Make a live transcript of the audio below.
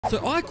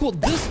So I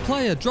caught this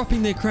player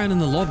dropping their crown in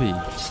the lobby.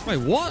 Wait,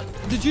 what?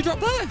 Did you drop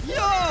that?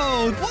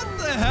 Yo, what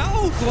the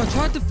hell? So I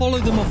tried to follow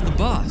them off the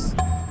bus.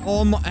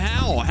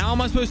 How? How am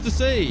I supposed to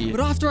see?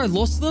 But after I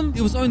lost them,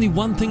 there was only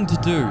one thing to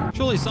do.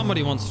 Surely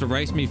somebody wants to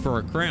race me for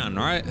a crown,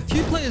 right? A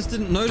few players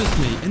didn't notice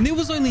me, and there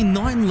was only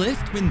 9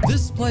 left when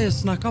this player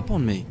snuck up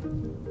on me.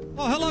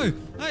 Oh, hello.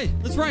 Hey,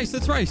 let's race.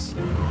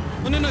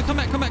 Oh, no, come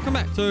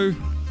back. 2,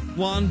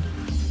 1,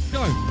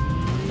 go.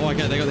 Oh,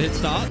 okay, they got the hit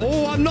start.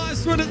 Oh, I'm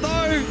nice with it,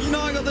 though. You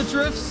know I got the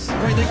drifts.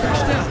 Wait, they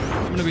crashed out.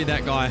 I'm going to be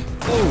that guy.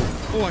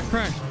 Oh, I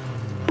crashed.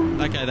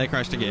 Okay, they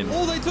crashed again.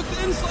 Oh, they took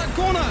the inside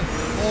corner.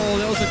 Oh,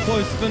 that was a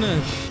close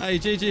finish. Hey,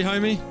 GG,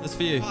 homie. That's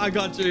for you. I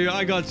got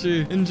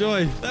you.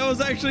 Enjoy. That was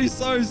actually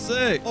so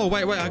sick. Oh,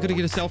 wait. I got to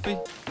get a selfie.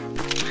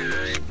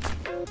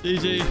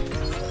 GG.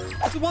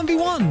 It's a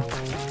 1v1.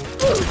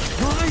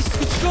 Nice.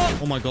 Good shot.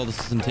 Oh, my God. This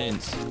is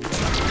intense.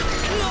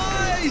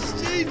 Nice.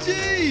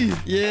 GG.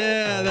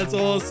 Yeah, that's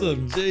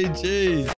awesome. GG.